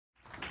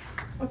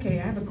Okay,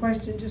 I have a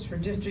question just for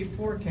District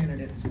 4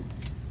 candidates.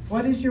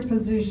 What is your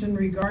position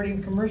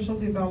regarding commercial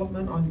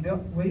development on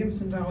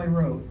Williamson Valley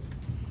Road?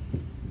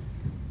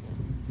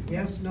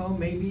 Yes, no,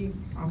 maybe,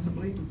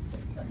 possibly?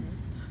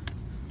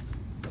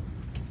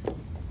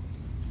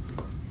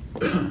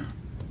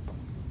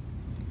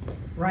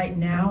 Right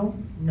now,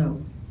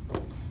 no.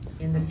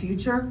 In the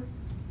future,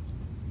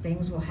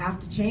 things will have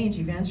to change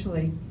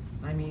eventually.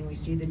 I mean, we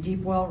see the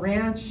Deep Well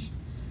Ranch,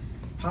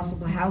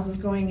 possible houses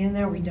going in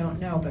there, we don't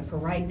know, but for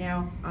right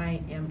now,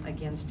 I am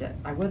against it.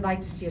 I would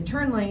like to see a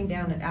turn lane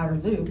down at Outer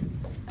Loop.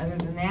 Other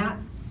than that,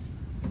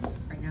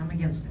 right now I'm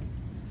against it.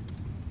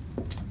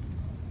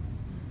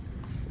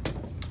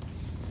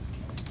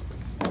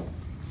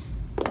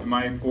 Am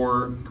I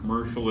for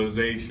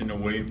commercialization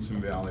of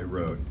Williamson Valley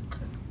Road?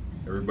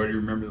 Everybody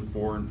remember the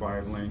 4 and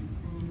 5 lane?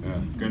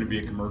 Going to be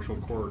a commercial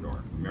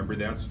corridor. Remember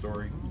that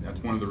story?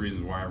 That's one of the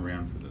reasons why I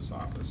ran for this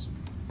office.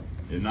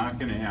 It's not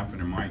going to happen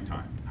in my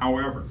time.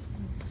 However,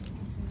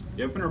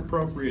 if an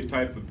appropriate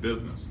type of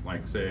business,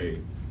 like say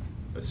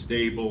a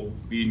stable,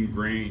 feeding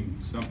grain,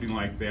 something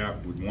like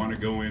that, would want to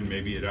go in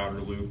maybe at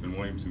Outer Loop in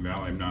Williamson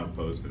Valley, I'm not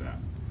opposed to that.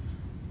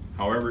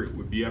 However, it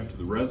would be up to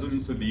the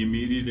residents of the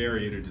immediate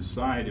area to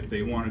decide if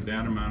they wanted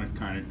that amount of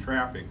kind of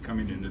traffic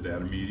coming into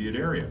that immediate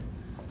area.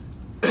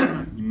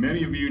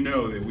 Many of you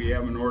know that we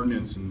have an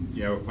ordinance in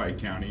Yavapai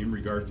County in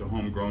regards to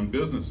homegrown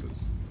businesses.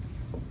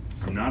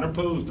 I'm not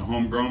opposed to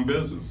homegrown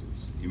businesses,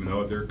 even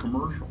though they're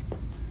commercial.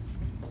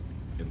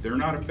 If they're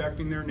not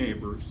affecting their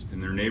neighbors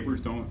and their neighbors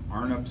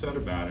aren't upset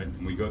about it,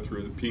 and we go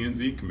through the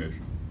P&Z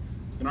Commission,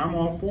 then I'm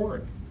all for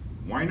it.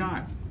 Why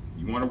not?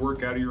 You want to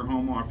work out of your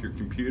home off your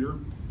computer?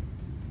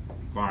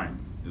 Fine,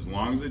 as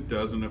long as it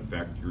doesn't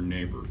affect your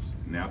neighbors,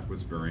 and that's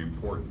what's very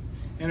important.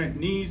 And it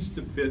needs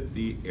to fit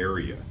the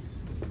area.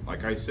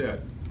 Like I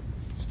said,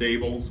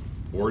 stables,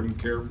 board and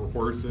care for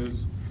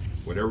horses,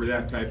 whatever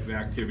that type of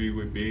activity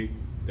would be,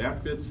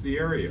 that fits the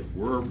area.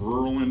 We're a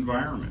rural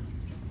environment,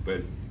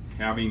 but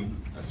having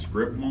a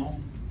strip mall?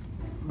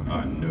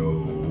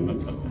 No,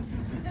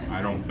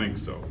 I don't think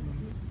so.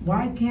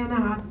 Why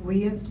cannot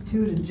we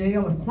institute a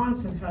jail of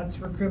Quonset huts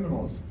for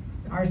criminals?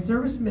 Our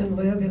servicemen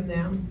live in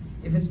them.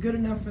 If it's good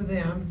enough for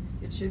them,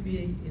 it should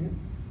be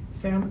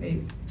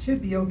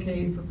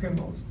okay for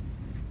criminals.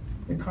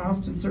 The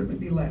cost would certainly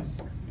be less.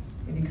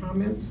 Any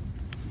comments?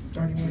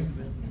 Starting with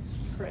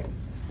Craig.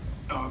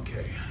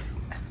 Okay.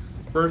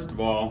 First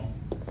of all,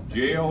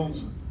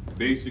 jails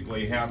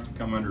basically have to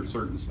come under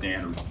certain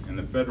standards, and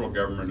the federal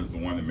government is the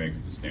one that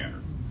makes the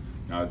standards.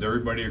 Now, does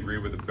everybody agree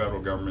with the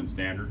federal government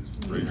standards?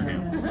 Raise your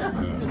hand.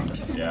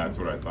 Yeah, that's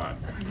what I thought.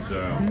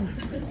 So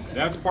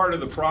that's part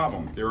of the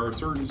problem. There are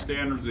certain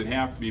standards that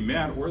have to be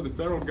met, or the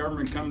federal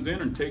government comes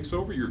in and takes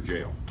over your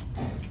jail.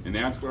 And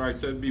that's what I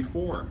said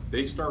before.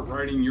 They start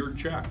writing your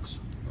checks.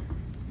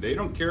 They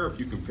don't care if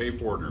you can pay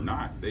for it or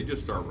not. They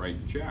just start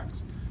writing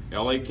checks.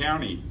 LA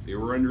County, they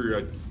were under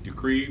a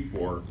decree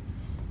for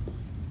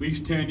at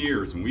least 10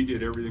 years, and we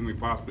did everything we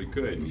possibly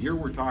could. And here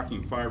we're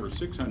talking 500 or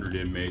 600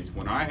 inmates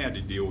when I had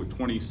to deal with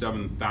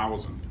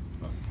 27,000.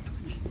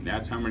 And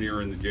that's how many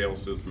are in the jail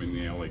system in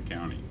the LA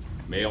County.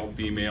 Male,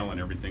 female, and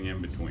everything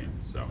in between,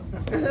 so.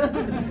 No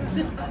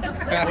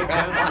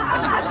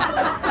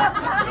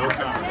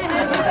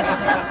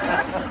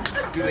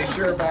comment. Do they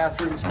share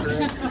bathrooms,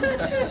 Craig?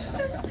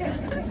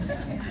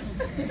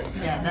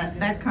 Yeah,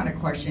 that kind of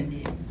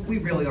question, we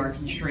really are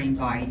constrained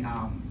by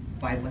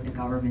what the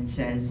government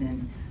says,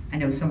 and I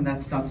know some of that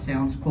stuff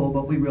sounds cool,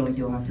 but we really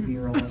do have to be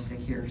realistic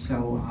here,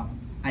 so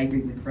I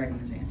agree with Craig on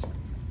his answer.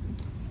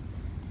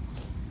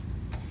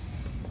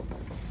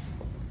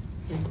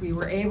 If we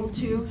were able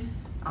to,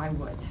 I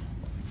would.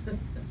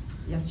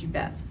 Yes, you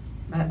bet.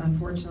 But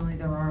unfortunately,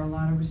 there are a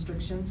lot of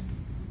restrictions.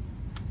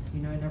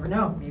 You know, you never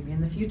know, maybe in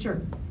the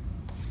future.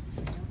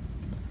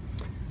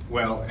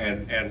 Well,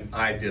 and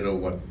I ditto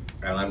what,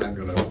 and I'm not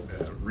going to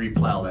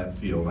replow that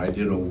field. I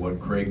ditto what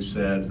Craig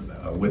said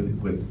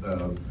with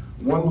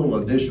one little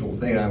additional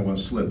thing I want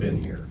to slip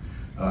in here.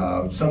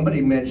 Somebody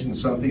mentioned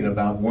something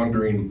about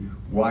wondering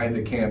why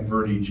the Camp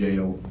Verde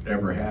jail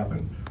ever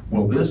happened.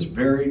 Well, this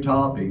very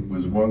topic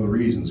was one of the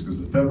reasons, because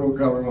the federal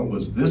government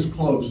was this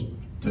close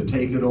to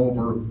taking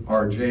over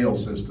our jail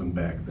system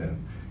back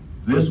then.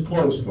 This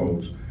close,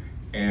 folks,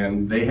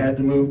 and they had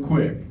to move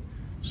quick.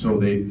 So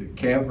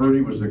Camp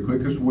Verde was the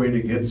quickest way to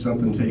get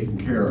something taken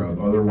care of.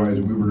 Otherwise,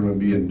 we were going to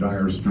be in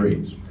dire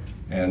straits.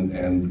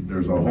 And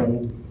there's a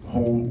whole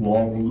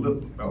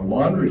long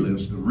laundry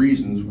list of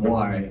reasons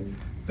why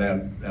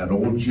that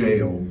old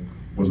jail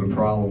was a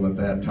problem at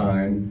that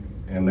time,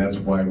 and that's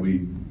why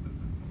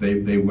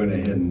they went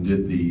ahead and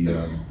did the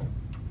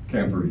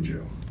Camp Verde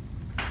jail.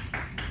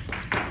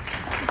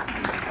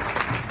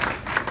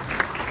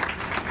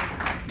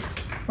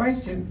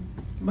 Question.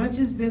 Much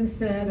has been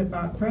said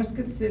about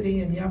Prescott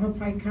City and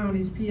Yavapai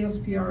County's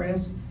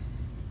PSPRS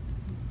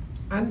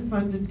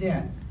unfunded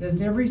debt.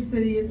 Does every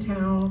city,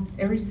 town,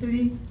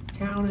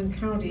 and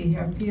county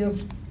have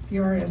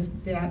PSPRS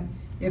debt?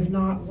 If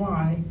not,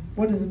 why?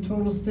 What is the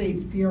total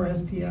state's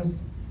PRS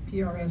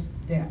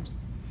debt?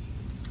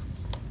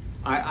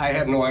 I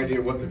have no idea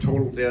what the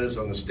total debt is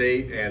on the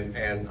state,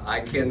 and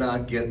I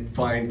cannot get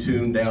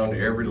fine-tuned down to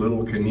every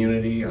little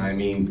community. I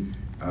mean,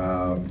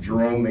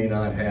 Jerome may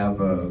not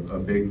have a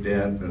big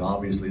debt, but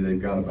obviously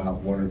they've got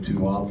about 1 or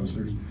 2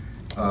 officers.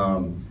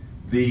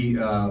 The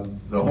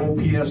whole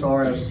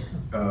PSRS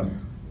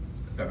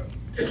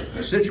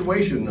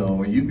situation,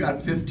 though, you've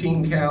got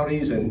 15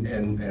 counties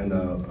and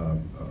a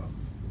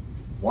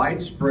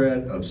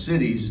widespread of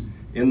cities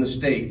in the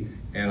state.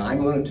 And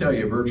I'm going to tell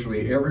you,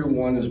 virtually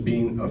everyone is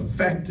being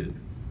affected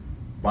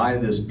by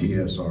this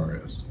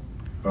PSRS.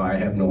 But I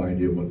have no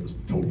idea what the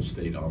total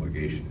state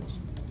obligation is.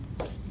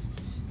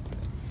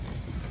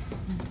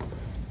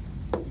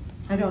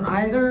 I don't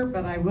either,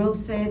 but I will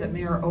say that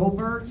Mayor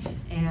Oberg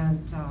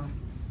and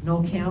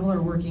Noel Campbell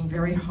are working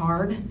very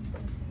hard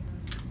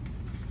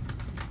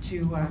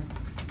to,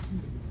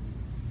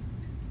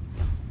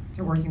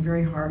 they're working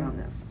very hard on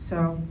this.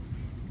 So,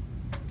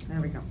 there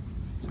we go.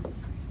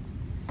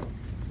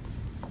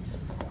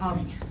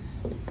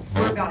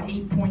 We're about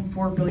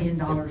 $8.4 billion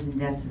in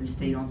debt to the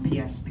state on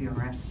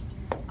PSPRS.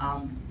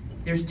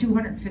 There's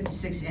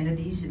 256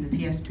 entities in the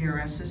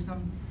PSPRS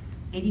system,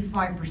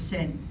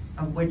 85%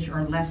 of which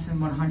are less than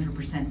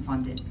 100%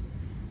 funded.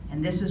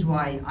 And this is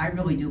why I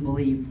really do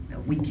believe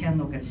that we can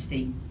look at a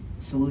state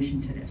solution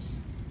to this.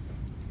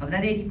 Of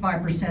that 85%,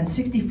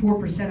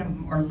 64% of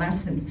them are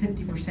less than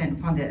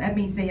 50% funded. That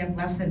means they have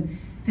less than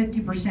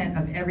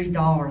 50% of every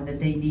dollar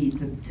that they need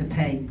to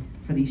pay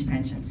for these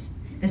pensions.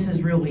 This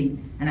is really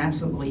an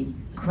absolutely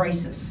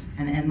crisis.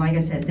 And like I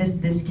said,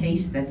 this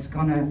case that's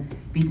gonna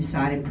be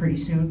decided pretty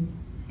soon,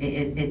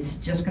 it's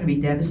just gonna be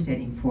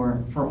devastating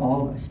for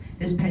all of us.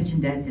 This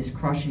pension debt is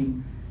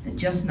crushing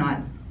just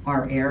not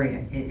our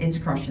area, it's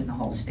crushing the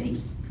whole state.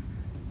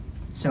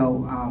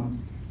 So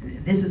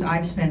this is,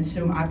 I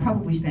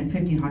probably spent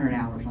 1,500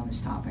 hours on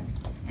this topic.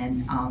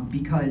 And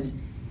because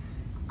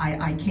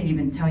I can't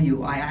even tell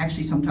you, I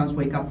actually sometimes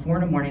wake up 4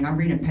 in the morning, I'm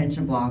reading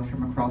pension blogs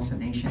from across the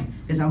nation,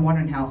 because I'm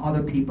wondering how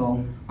other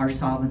people are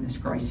solving this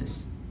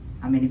crisis.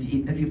 I mean,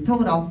 if you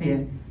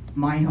Philadelphia,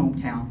 my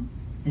hometown,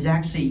 is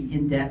actually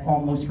in debt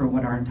almost for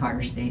what our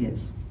entire state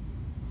is.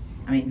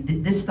 I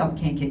mean, this stuff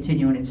can't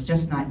continue, and it's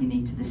just not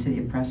unique to the city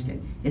of Prescott.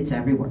 It's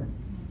everywhere.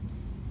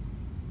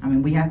 I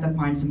mean, we have to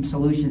find some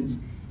solutions,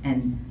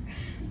 and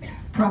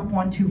Prop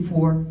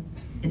 124,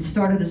 it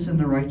started us in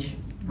the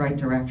right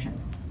direction.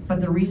 But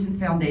the Reason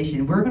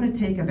Foundation, we're going to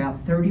take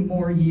about 30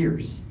 more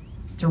years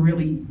to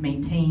really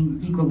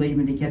maintain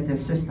equilibrium to get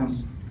this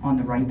system on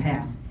the right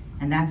path.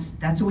 And that's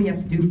what we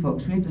have to do,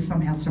 folks. We have to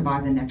somehow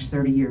survive the next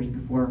 30 years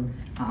before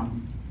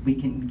we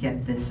can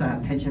get this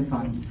pension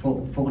fund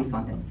fully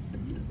funded.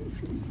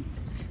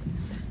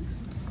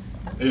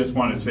 I just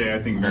want to say,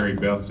 I think Mary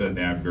Beth said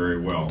that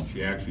very well.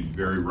 She actually is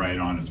very right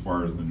on as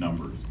far as the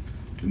numbers.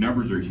 The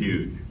numbers are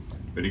huge.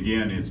 But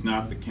again, it's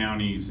not the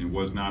counties, it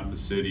was not the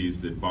cities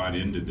that bought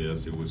into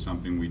this. It was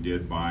something we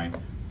did by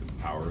the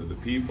power of the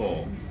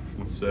people.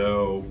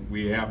 So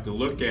we have to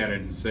look at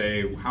it and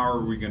say, how are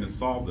we going to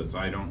solve this?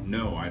 I don't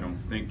know. I don't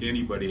think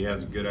anybody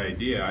has a good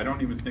idea. I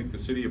don't even think the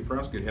city of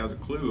Prescott has a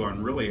clue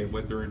on really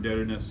what their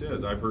indebtedness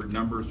is. I've heard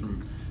numbers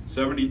from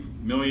 $70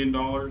 million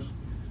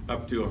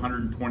up to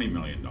 $120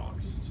 million.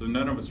 So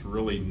none of us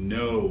really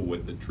know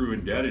what the true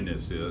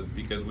indebtedness is,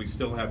 because we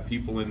still have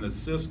people in the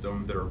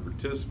system that are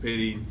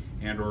participating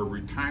and or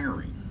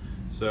retiring.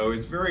 So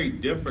it's very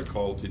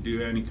difficult to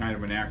do any kind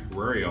of an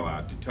actuarial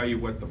out to tell you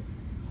what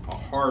a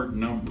hard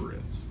number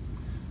is.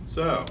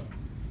 So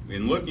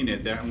in looking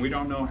at that, and we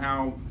don't know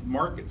how the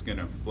market's going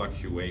to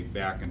fluctuate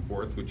back and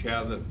forth, which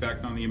has an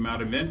effect on the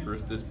amount of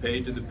interest that's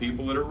paid to the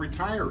people that are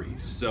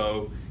retirees.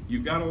 So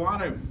you've got a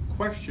lot of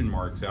question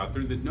marks out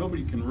there that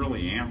nobody can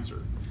really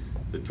answer.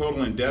 The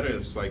total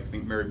indebtedness, like I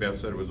think Mary Beth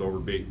said, it was over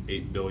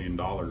 $8 billion.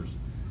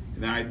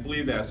 And I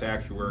believe that's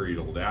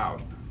actuarialed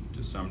out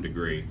to some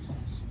degree.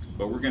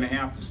 But we're going to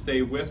have to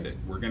stay with it.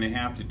 We're going to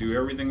have to do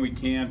everything we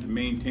can to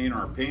maintain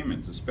our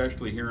payments,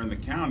 especially here in the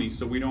county,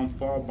 so we don't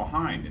fall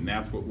behind. And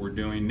that's what we're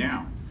doing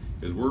now,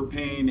 is we're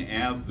paying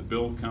as the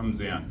bill comes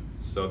in,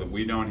 so that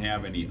we don't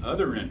have any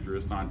other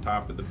interest on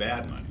top of the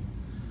bad money.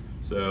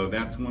 So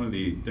that's one of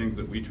the things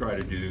that we try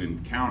to do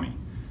in the county.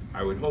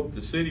 I would hope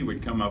the city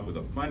would come up with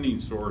a funding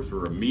source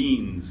or a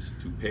means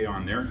to pay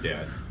on their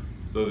debt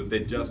so that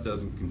it just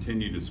doesn't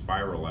continue to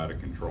spiral out of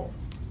control.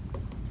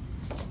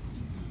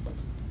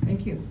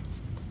 Thank you.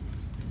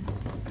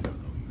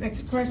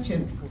 Next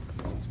question.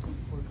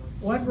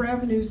 What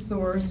revenue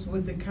source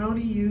would the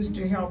county use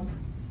to help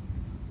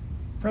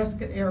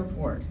Prescott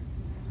Airport?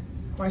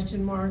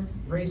 Question mark,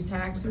 raise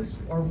taxes,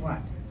 or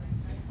what?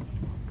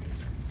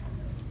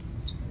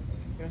 You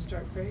gonna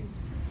start, Craig?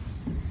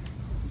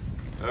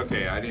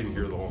 Okay, I didn't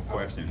hear the whole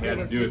question. It had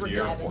to do with the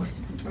airport.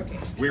 Okay.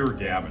 We were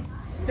gabbing.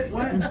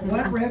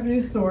 What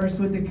revenue source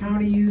would the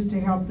county use to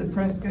help the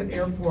Prescott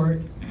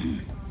Airport?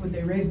 Would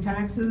they raise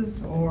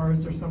taxes, or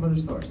is there some other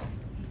source?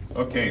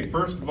 Okay,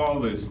 first of all,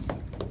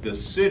 the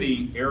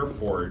city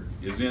airport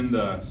is in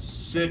the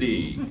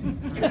city.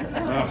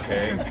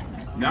 Okay,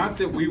 not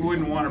that we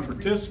wouldn't want to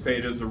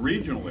participate as a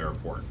regional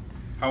airport.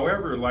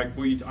 However, like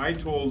I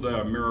told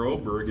Mayor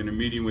Oberg in a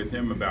meeting with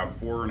him about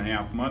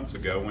 4.5 months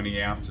ago when he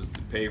asked us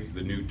to pay for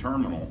the new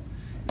terminal,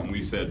 and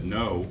we said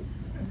no,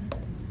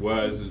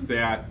 is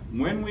that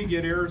when we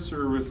get air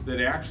service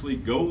that actually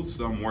goes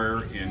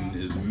somewhere and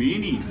is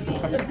meaningful,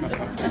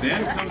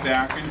 then come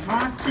back and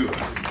talk to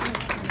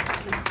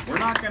us. We're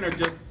not going to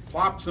just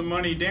plop some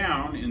money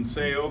down and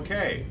say,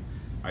 okay.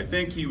 I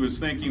think he was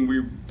thinking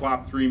we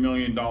plopped $3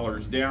 million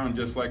down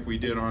just like we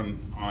did on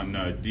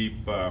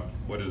deep,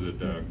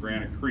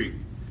 Granite Creek,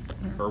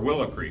 or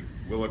Willow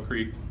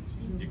Creek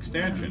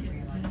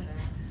Extension.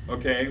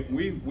 Okay,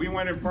 we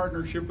went in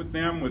partnership with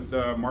them, with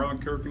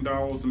Marlon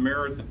Kirkendall was the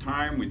mayor at the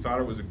time. We thought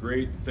it was a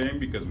great thing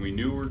because we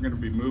knew we were going to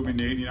be moving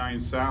to 89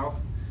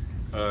 South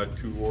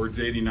towards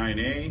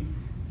 89A.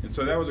 And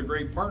so that was a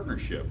great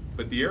partnership.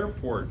 But the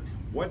airport,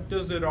 what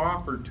does it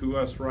offer to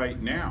us right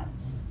now?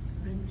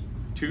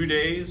 2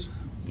 days,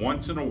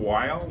 once in a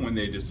while, when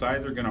they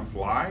decide they're going to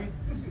fly?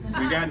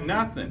 We got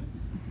nothing.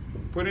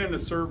 Put in a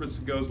service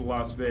that goes to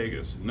Las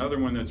Vegas, another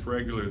one that's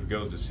regular that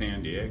goes to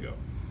San Diego.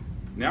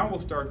 Now we'll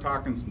start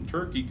talking some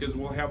turkey because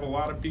we'll have a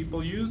lot of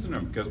people using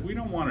them because we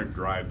don't want to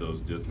drive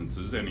those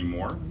distances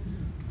anymore.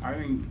 I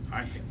mean,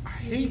 I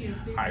hate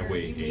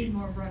Highway 8. We need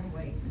more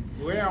runways.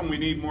 Well, we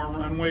need more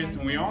runways,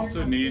 and we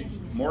also need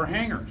more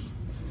hangars.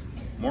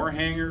 More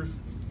hangars,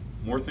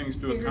 more things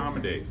to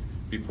accommodate.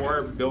 Before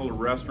I build a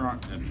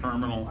restaurant and a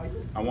terminal,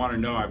 I want to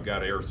know I've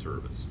got air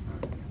service.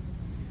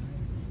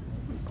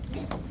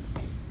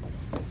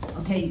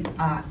 Okay,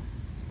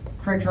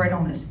 Craig's right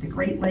on this. The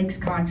Great Lakes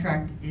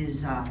contract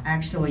is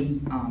actually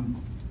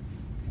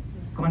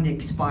going to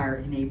expire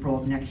in April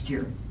of next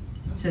year.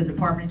 So the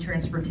Department of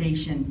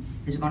Transportation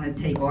is going to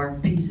take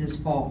RFPs this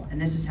fall, and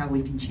this is how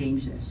we can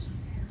change this.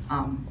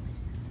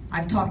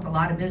 I've talked to a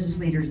lot of business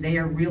leaders. They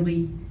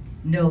really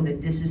know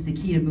that this is the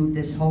key to move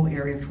this whole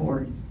area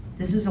forward.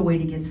 This is a way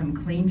to get some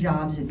clean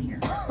jobs in here.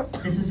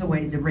 This is a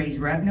way to raise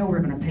revenue. We're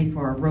going to pay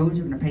for our roads.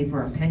 We're going to pay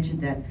for our pension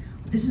debt.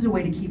 This is a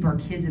way to keep our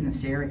kids in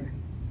this area.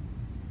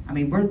 I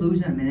mean, we're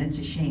losing them, and it's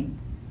a shame.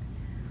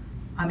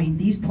 I mean,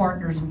 these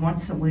partners want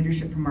some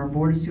leadership from our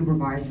Board of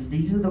Supervisors.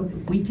 These are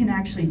we can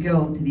actually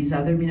go to these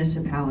other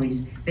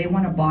municipalities. They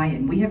want to buy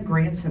in. We have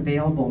grants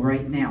available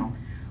right now.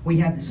 We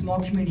have the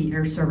Small Community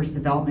Air Service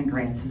Development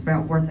Grants. It's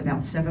worth about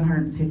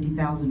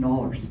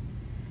 $750,000.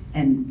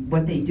 And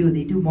what they do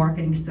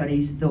marketing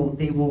studies.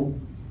 They will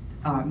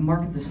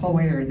market this whole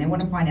area, and they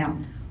want to find out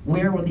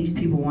where will these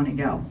people want to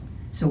go.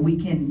 So we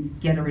can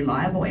get a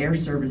reliable air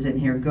service in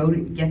here,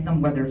 get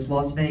them, whether it's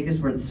Las Vegas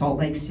or it's Salt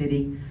Lake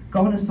City.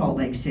 Going to Salt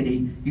Lake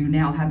City, you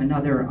now have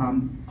another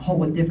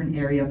whole different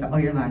area of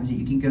airlines that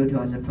you can go to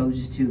as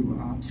opposed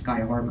to Sky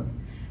Harbor.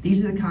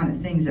 These are the kind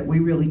of things that we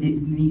really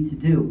need to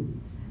do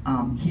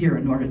here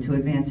in order to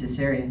advance this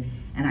area.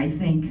 And I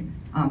think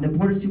the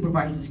Board of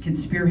Supervisors can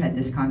spearhead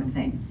this kind of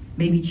thing.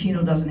 Maybe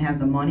Chino doesn't have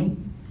the money,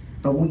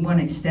 but we want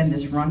to extend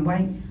this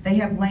runway. They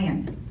have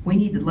land. We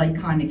need the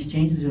like-kind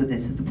exchanges with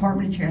this. The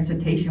Department of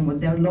Transportation, what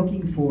they're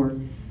looking for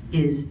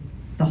is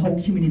the whole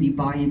community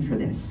buy-in for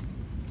this.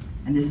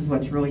 And this is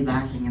what's really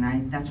lacking,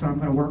 and that's what I'm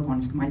going to work on.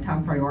 It's my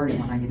top priority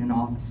when I get in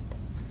office.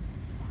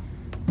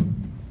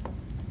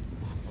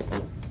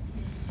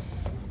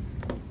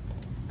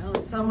 Well,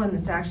 as someone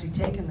that's actually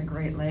taken the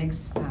Great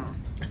Lakes,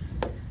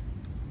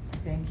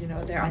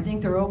 I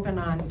think they're open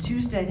on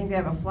Tuesday. I think they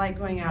have a flight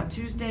going out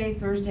Tuesday,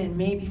 Thursday, and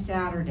maybe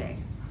Saturday.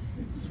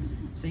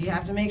 So you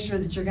have to make sure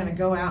that you're going to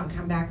go out and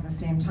come back at the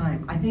same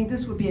time. I think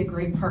this would be a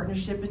great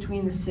partnership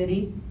between the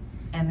city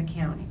and the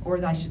county,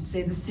 or I should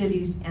say the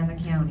cities and the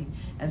county.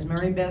 As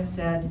Mary Beth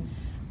said,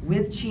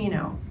 with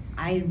Chino,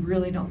 I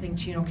really don't think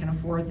Chino can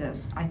afford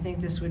this. I think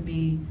this would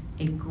be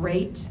a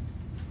great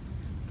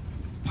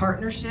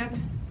partnership,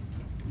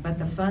 but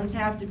the funds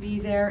have to be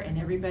there and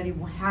everybody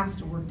has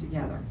to work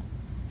together.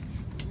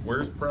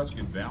 Where's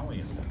Prescott Valley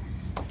in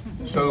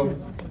that? So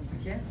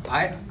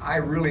I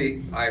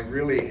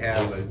really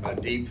have a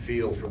deep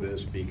feel for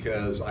this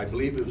because I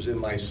believe it was in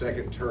my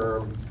second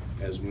term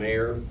as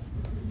mayor.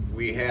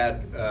 We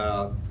had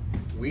a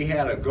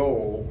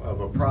goal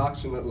of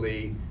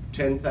approximately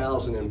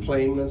 10,000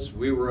 enplanements.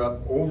 We were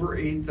up over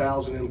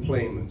 8,000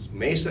 enplanements.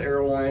 Mesa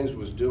Airlines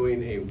was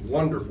doing a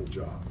wonderful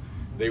job.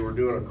 They were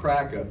doing a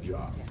crack-up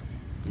job.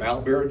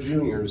 Mal Barrett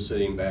Jr. is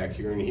sitting back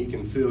here, and he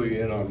can fill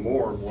you in on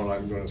more of what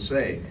I'm going to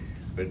say.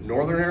 But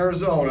Northern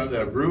Arizona,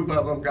 the group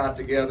of them got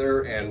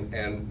together,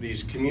 and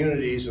these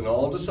communities and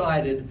all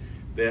decided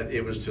that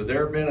it was to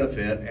their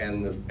benefit,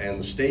 and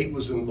the state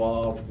was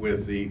involved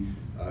with the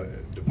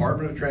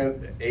Department of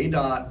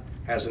ADOT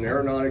has an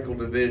aeronautical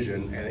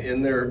division, and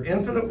in their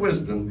infinite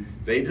wisdom,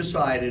 they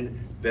decided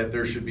that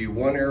there should be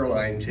one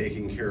airline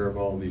taking care of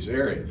all these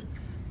areas.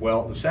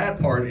 Well, the sad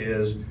part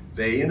is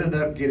they ended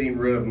up getting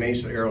rid of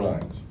Mesa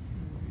Airlines,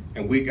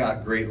 and we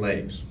got Great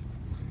Lakes.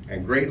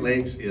 And Great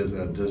Lakes is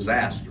a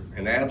disaster,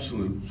 an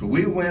absolute. So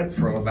we went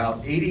from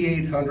about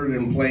 8,800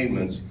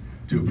 enplanements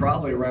to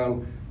probably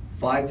around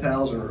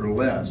 5,000 or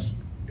less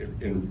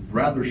in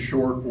rather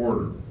short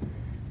order.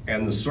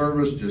 And the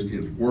service just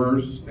gets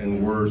worse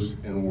and worse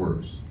and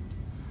worse.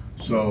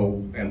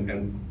 So,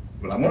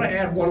 but I want to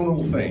add one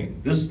little thing.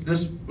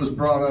 This was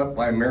brought up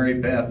by Mary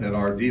Beth at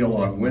our deal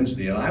on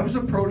Wednesday, and I was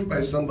approached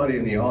by somebody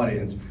in the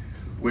audience,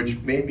 which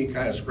made me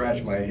kind of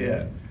scratch my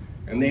head.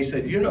 And they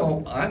said, you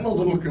know, I'm a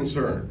little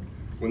concerned.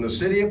 When the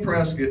city of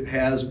Prescott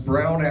has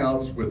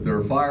brownouts with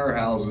their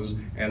firehouses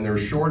and they're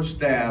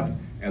short-staffed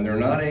and they're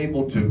not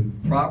able to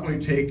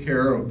properly take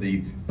care of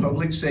the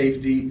public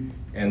safety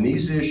and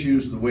these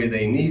issues the way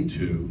they need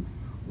to,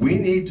 we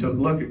need to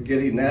look at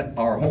getting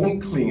our home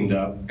cleaned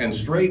up and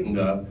straightened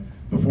up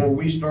before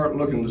we start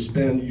looking to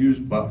spend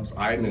used bucks.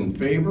 I'm in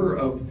favor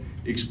of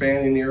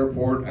expanding the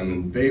airport. I'm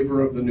in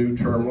favor of the new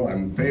terminal.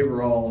 I'm in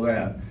favor of all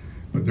that.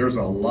 But there's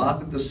a lot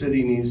that the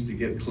city needs to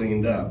get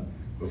cleaned up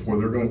before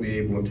they're going to be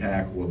able to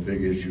tackle a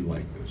big issue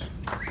like this.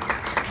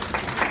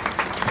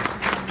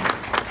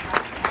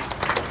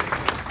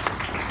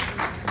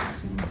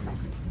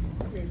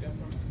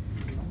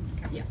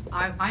 Yeah,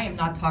 I am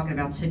not talking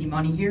about city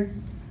money here.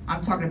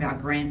 I'm talking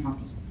about grant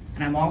money.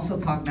 And I'm also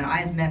talking about,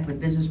 I've met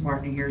with business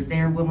partners here.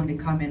 They're willing to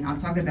come in.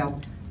 I'm talking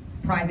about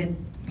private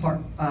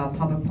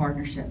public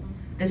partnership.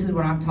 This is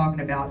what I'm talking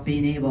about,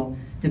 being able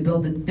to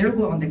build it. They're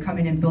willing to come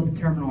in and build the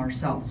terminal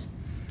ourselves.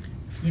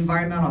 The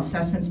environmental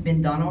assessment's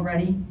been done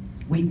already.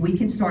 We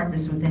can start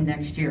this within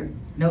next year.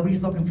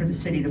 Nobody's looking for the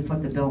city to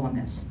foot the bill on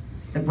this.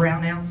 The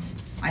brownouts,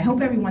 I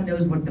hope everyone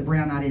knows what the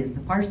brownout is.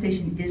 The fire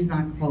station is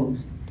not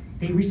closed.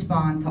 They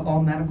respond to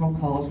all medical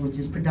calls, which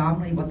is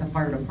predominantly what the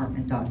fire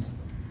department does.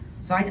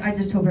 So I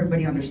just hope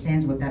everybody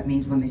understands what that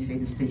means when they say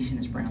the station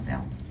is browned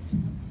out.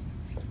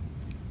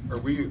 Are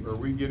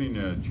we getting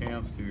a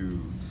chance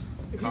to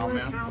If you comment?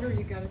 want to counter,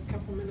 you got a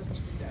couple minutes to do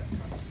that.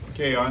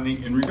 Okay,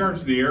 in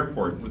regards to the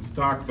airport, let's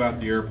talk about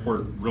the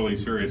airport really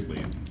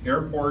seriously.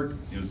 Airport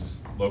is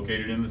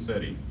located in the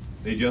city.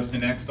 They just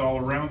annexed all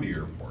around the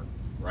airport,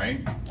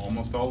 right?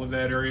 Almost all of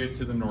that area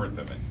to the north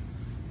of it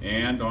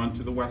and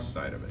onto the west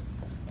side of it.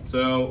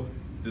 So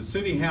the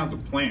city has a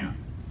plan,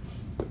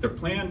 but the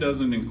plan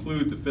doesn't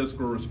include the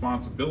fiscal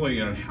responsibility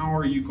on how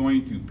are you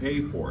going to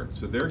pay for it.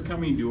 So they're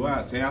coming to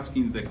us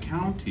asking the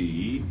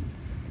county,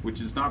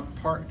 which is not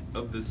part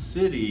of the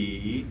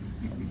city,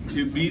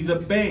 to be the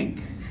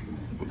bank.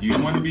 Do you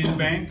want to be the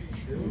bank?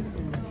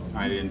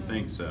 I didn't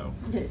think so.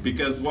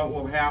 Because what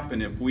will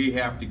happen if we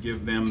have to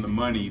give them the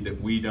money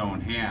that we don't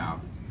have?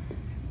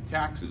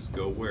 Taxes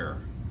go where?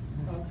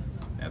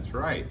 That's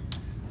right.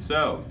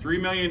 So,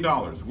 $3 million.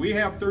 We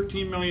have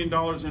 $13 million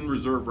in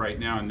reserve right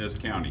now in this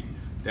county.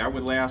 That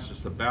would last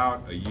us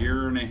about a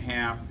year and a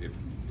half if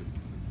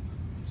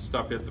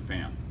stuff hit the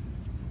fan.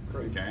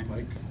 Okay?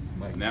 Mike.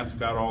 And that's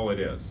about all it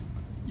is.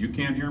 You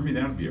can't hear me?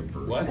 That would be a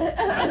first. What?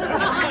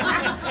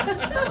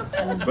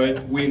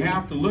 But we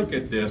have to look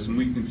at this and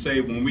we can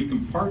say when we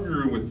can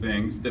partner with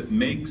things that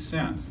make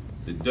sense,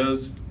 that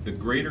does the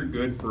greater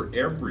good for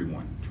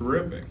everyone,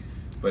 terrific.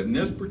 But in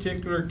this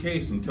particular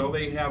case, until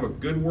they have a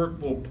good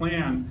workable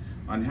plan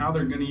on how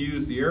they're going to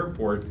use the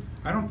airport,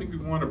 I don't think we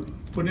want to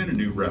put in a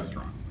new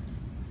restaurant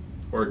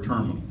or a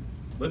terminal.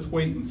 Let's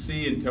wait and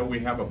see until we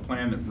have a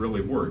plan that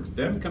really works.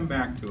 Then come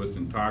back to us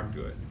and talk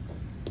to it.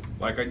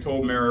 Like I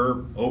told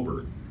Mayor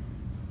Obert,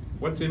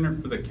 what's in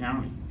it for the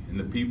county and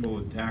the people,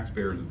 the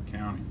taxpayers of the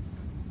county?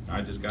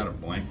 I just got a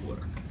blank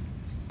look.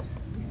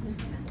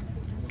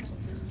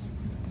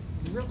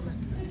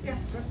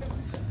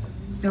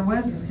 There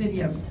was the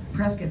city of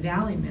Prescott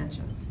Valley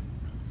mentioned.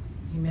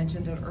 He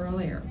mentioned it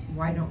earlier.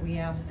 Why don't we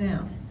ask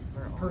them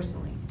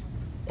personally?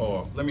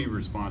 Oh, let me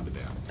respond to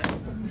that.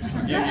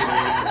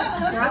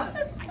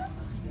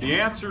 The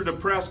answer to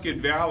Prescott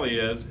Valley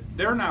is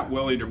they're not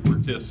willing to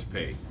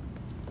participate.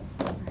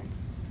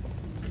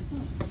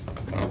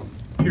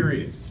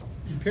 Period.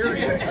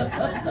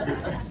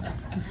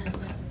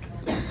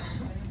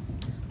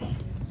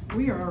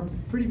 We are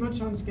pretty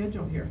much on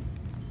schedule here.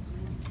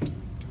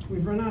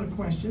 We've run out of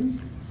questions.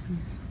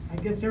 I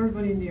guess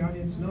everybody in the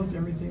audience knows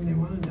everything they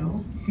want to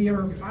know. We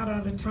are about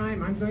out of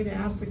time. I'm going to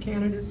ask the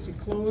candidates to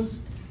close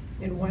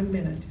in 1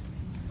 minute.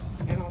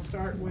 And I'll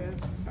start with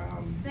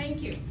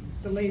Thank you.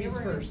 the ladies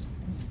first.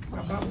 How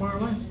about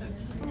Marla?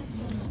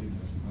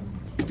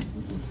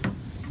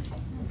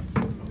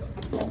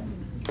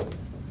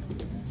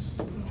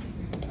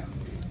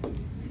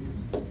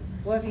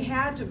 Well, if you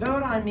had to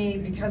vote on me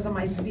because of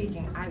my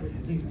speaking, I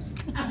would lose.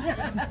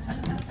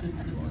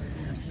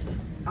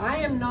 I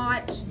am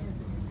not a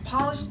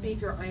polished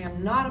speaker, I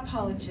am not a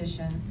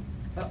politician,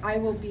 but I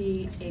will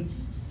be a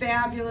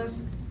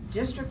fabulous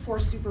District 4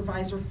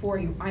 supervisor for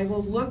you. I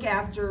will look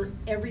after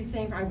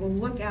everything, I will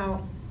look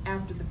out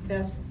after the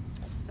best,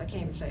 I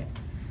can't even say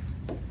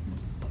it.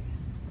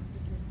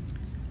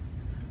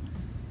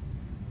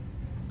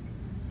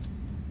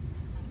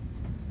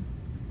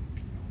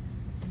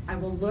 I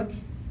will look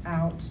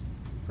out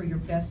for your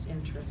best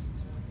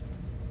interests,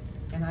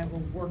 and I will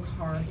work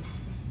hard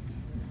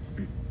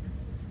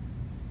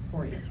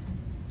for you.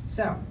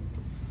 So,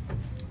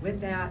 with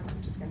that,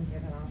 I'm just going to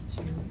give it off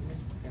to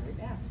Mary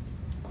Beth.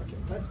 Okay,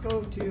 let's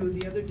go to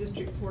the other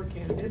District 4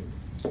 candidate.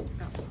 Oh,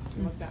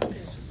 what that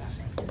is.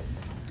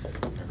 I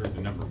heard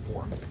the number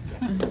 4.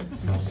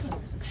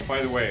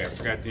 By the way, I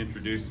forgot to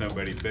introduce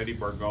somebody, Betty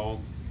Bargall.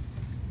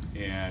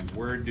 And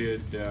where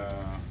did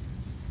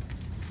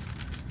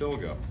Phil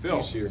go?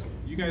 Phil, He's here.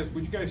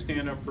 would you guys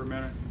stand up for a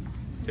minute?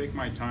 Take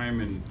my time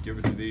and give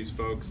it to these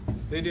folks.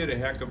 They did a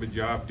heck of a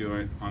job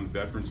doing it on the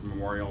Veterans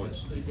Memorial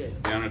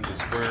down at the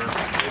square.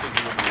 They did a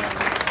good job.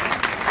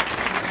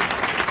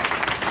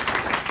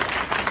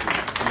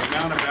 The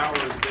amount of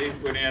hours they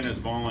put in as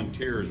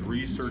volunteers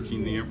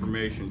researching the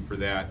information for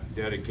that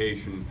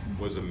dedication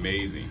was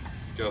amazing,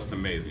 just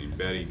amazing.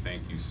 Betty,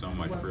 thank you so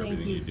much for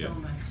everything you did. Thank you so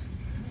much.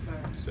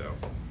 So,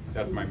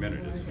 that's my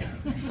minute. Isn't it?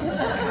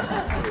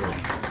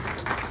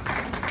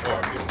 Oh,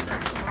 I'm getting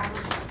started.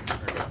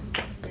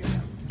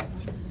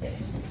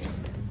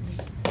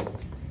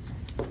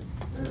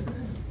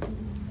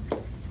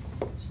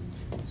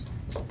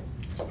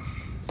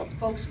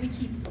 Folks, we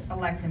keep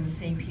electing the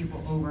same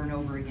people over and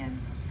over again.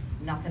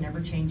 Nothing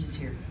ever changes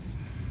here.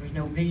 There's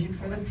no vision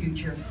for the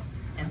future,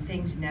 and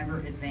things never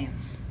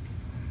advance.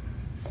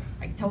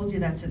 I told you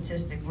that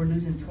statistic, we're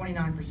losing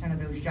 29% of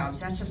those jobs.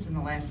 That's just in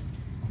the last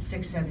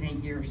 6, 7,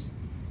 8 years.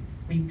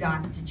 We've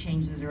got to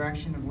change the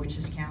direction of which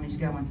this county's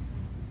going.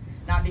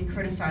 Not be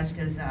criticized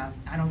because I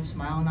don't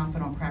smile enough, I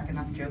don't crack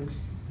enough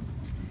jokes.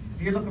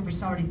 If you're looking for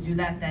somebody to do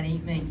that, that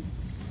ain't me.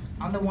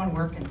 I'm the one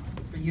working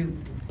for you.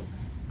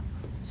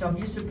 So if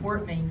you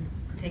support me,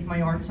 take my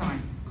yard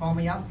sign, call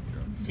me up,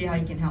 see how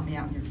you can help me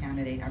out in your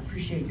candidate. I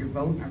appreciate your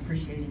vote, and I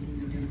appreciate anything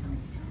you do for me.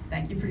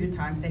 Thank you for your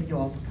time, thank you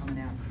all for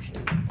coming out, appreciate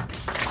it.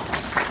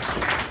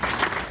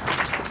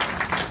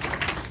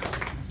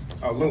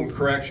 A little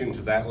correction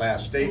to that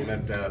last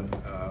statement.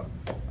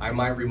 I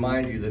might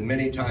remind you that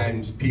many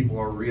times people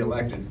are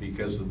reelected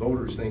because the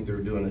voters think they're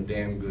doing a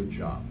damn good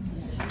job.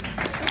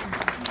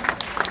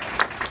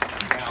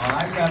 Now,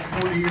 I've got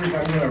 40 years,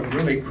 I'm going to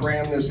really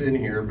cram this in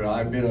here, but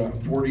I've been a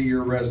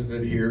 40-year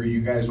resident here.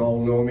 You guys all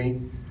know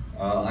me.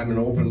 I'm an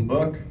open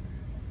book.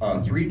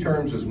 3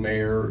 terms as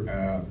mayor.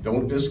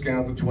 Don't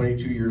discount the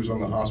 22 years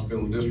on the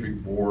Hospital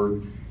District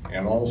Board,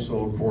 and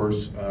also, of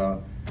course,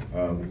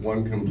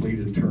 1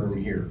 completed term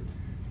here.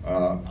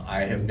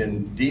 I have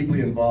been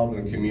deeply involved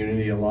in the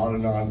community, a lot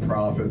of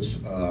nonprofits,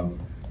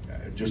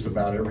 just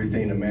about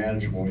everything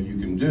imaginable you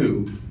can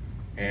do.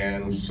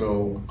 And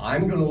so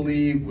I'm going to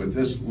leave with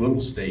this little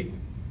statement.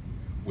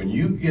 When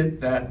you get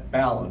that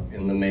ballot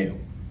in the mail,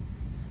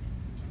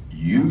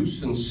 you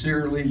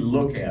sincerely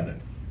look at it.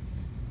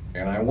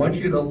 And I want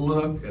you to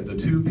look at the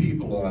 2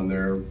 people on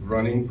there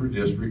running for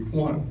District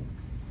 1.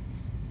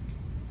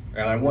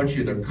 And I want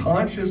you to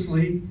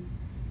consciously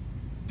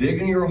dig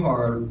in your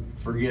heart,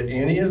 forget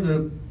any of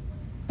the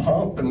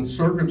pomp and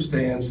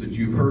circumstance that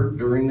you've heard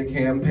during the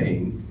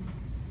campaign,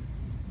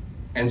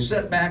 and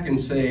sit back and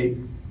say,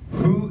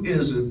 who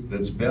is it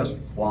that's best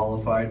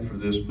qualified for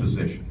this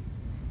position?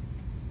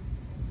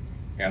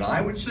 And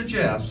I would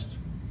suggest,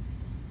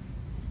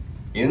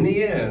 in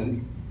the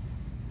end,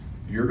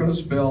 you're going to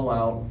spell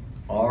out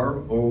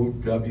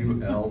ROWLESINNON.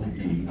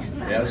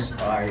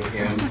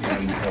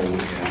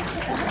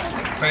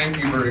 Thank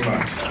you very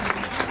much.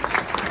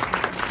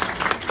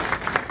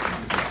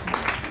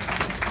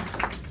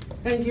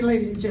 Thank you,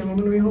 ladies and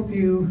gentlemen. We hope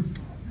you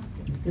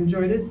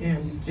enjoyed it.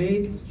 And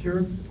Jade, it's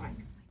your